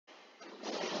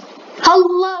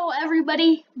Hello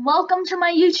everybody, welcome to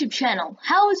my YouTube channel.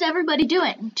 How is everybody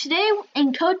doing? Today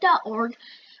in code.org,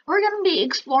 we're going to be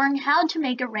exploring how to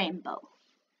make a rainbow.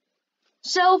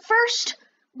 So first,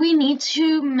 we need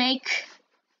to make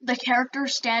the character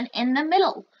stand in the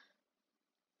middle,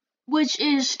 which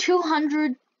is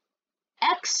 200x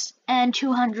and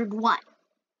 200y.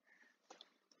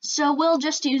 So we'll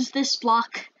just use this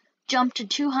block, jump to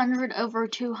 200 over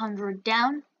 200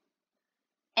 down,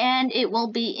 and it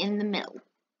will be in the middle.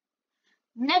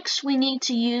 Next, we need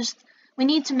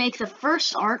to make the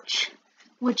first arch,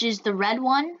 which is the red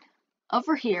one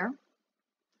over here.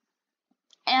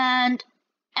 And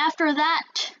after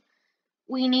that,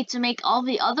 we need to make all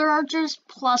the other arches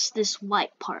plus this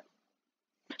white part.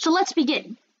 So let's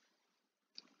begin.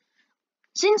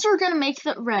 Since we're going to make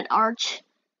the red arch,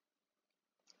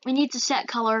 we need to set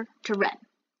color to red.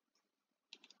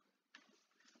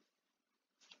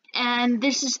 And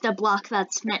this is the block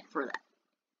that's meant for that.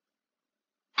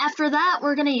 After that,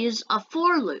 we're going to use a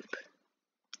for loop.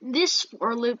 This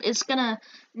for loop is going to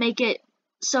make it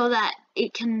so that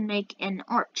it can make an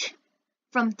arch.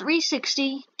 From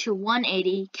 360 to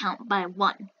 180, count by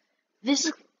 1. This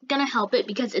is going to help it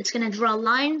because it's going to draw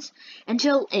lines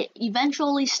until it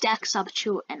eventually stacks up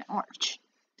to an arch.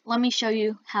 Let me show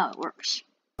you how it works.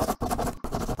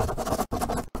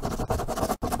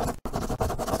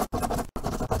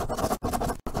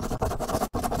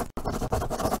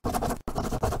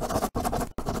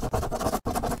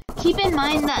 Keep in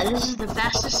mind that this is the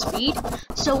fastest speed,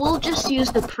 so we'll just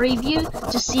use the preview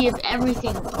to see if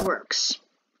everything works.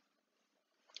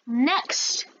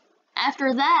 Next,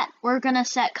 after that, we're going to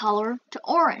set color to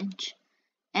orange,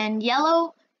 and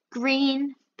yellow,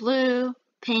 green, blue,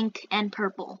 pink, and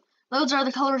purple. Those are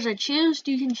the colors I choose.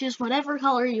 You can choose whatever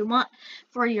color you want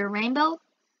for your rainbow,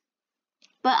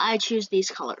 but I choose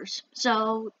these colors,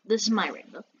 so this is my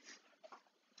rainbow.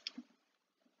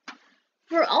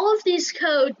 For all of these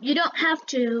code, you don't have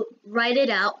to write it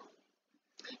out.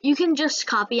 You can just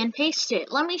copy and paste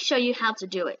it. Let me show you how to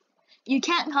do it. You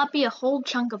can't copy a whole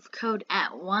chunk of code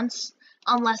at once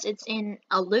unless it's in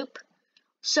a loop.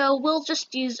 So we'll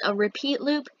just use a repeat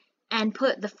loop and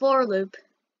put the for loop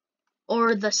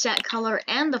or the set color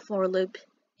and the for loop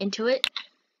into it.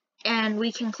 And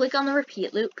we can click on the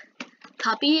repeat loop,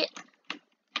 copy it,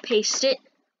 paste it.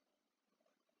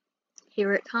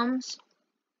 Here it comes.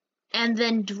 And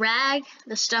then drag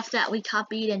the stuff that we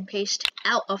copied and pasted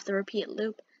out of the repeat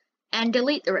loop and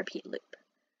delete the repeat loop.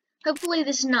 Hopefully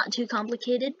this is not too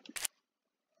complicated,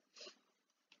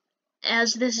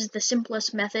 as this is the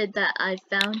simplest method that I've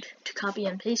found to copy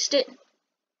and paste it.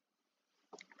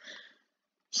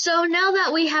 So now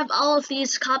that we have all of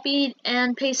these copied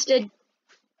and pasted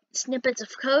snippets of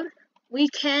code, we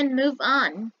can move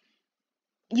on.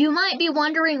 You might be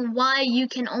wondering why you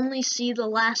can only see the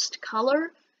last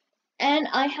color. And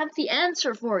I have the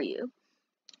answer for you.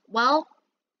 Well,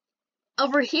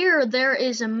 over here there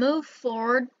is a move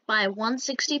forward by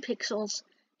 160 pixels.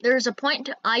 There's a point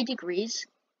to I degrees.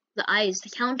 The I is the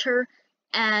counter,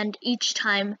 and each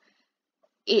time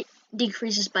it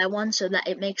decreases by 1 so that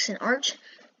it makes an arch.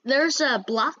 There's a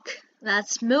block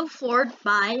that's move forward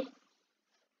by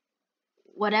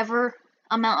whatever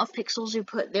amount of pixels you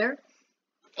put there.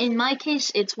 In my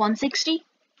case, it's 160.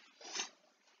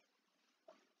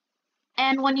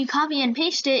 And when you copy and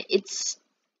paste it, it's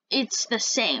the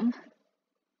same,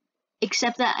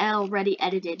 except that I already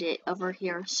edited it over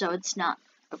here, so it's not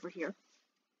over here.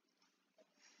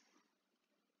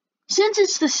 Since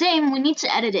it's the same, we need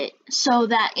to edit it so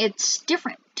that it's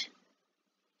different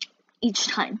each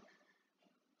time.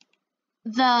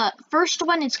 The first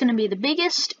one is going to be the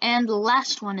biggest, and the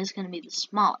last one is going to be the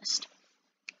smallest.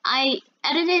 I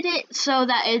edited it so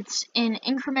that it's in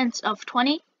increments of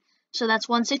 20. So that's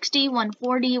 160,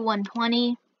 140,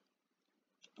 120,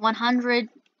 100,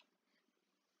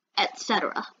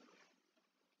 etc.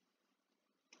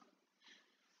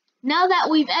 Now that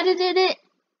we've edited it,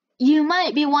 you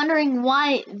might be wondering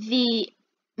why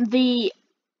the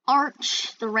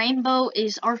arch, the rainbow,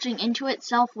 is arching into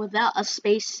itself without a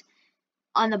space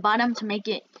on the bottom to make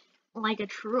it like a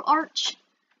true arch.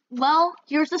 Well,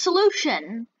 here's the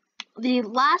solution. The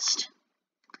last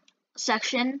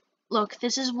section, look,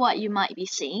 this is what you might be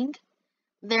seeing.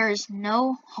 There is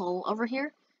no hole over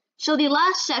here. So the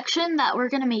last section that we're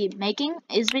going to be making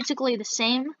is basically the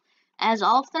same as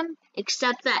all of them,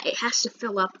 except that it has to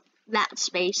fill up that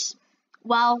space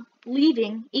while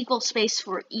leaving equal space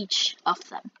for each of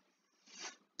them.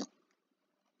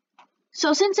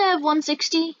 So since I have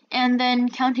 160 and then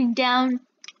counting down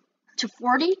to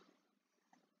 40,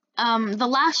 the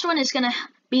last one is going to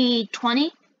be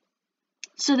 20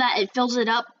 so that it fills it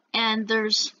up and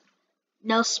there's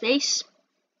no space.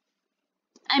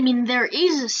 I mean, there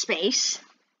is a space,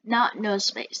 not no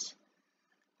space.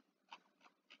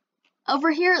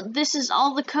 Over here, this is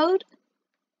all the code.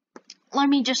 Let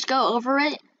me just go over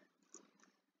it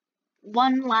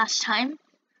one last time.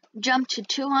 Jump to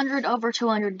 200 over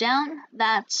 200 down.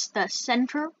 That's the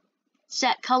center.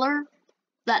 Set color.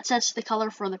 That sets the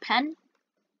color for the pen.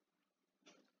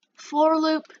 For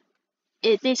loop,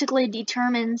 it basically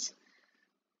determines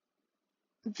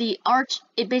the arch.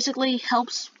 It basically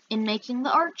helps in making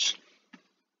the arch.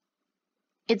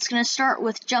 It's going to start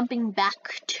with jumping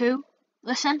back to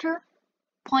the center.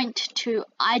 Point to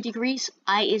I degrees.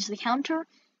 I is the counter,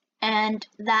 and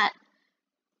that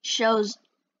shows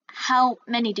how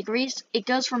many degrees. It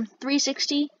goes from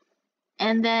 360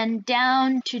 and then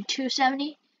down to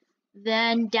 270,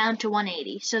 then down to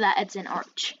 180, so that it's an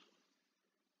arch.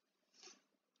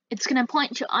 It's going to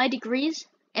point to I degrees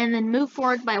and then move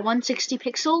forward by 160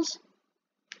 pixels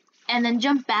and then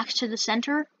jump back to the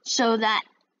center so that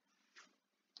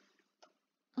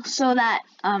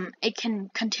it can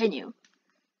continue.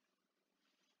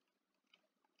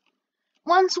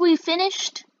 Once we've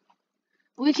finished,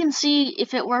 we can see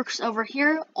if it works over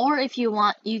here, or if you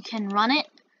want, you can run it.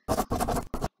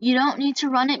 You don't need to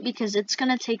run it because it's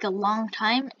going to take a long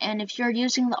time, and if you're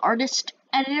using the artist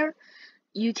editor,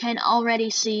 you can already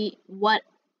see what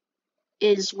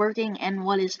is working and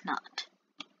what is not.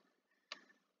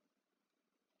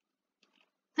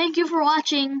 Thank you for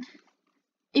watching.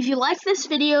 If you like this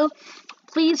video,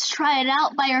 please try it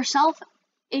out by yourself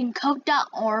in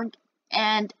code.org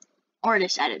and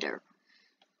artist editor.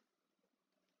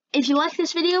 If you like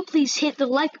this video, please hit the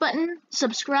like button,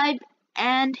 subscribe,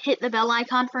 and hit the bell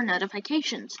icon for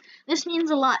notifications. This means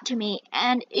a lot to me,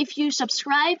 and if you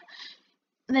subscribe,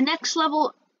 the next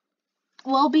level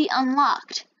will be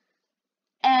unlocked.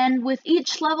 And with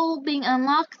each level being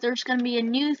unlocked, there's going to be a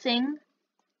new thing,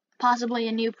 possibly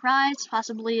a new prize,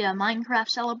 possibly a Minecraft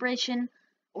celebration,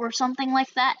 or something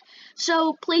like that.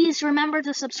 So please remember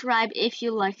to subscribe if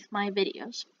you like my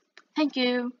videos. Thank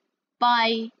you.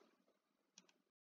 Bye.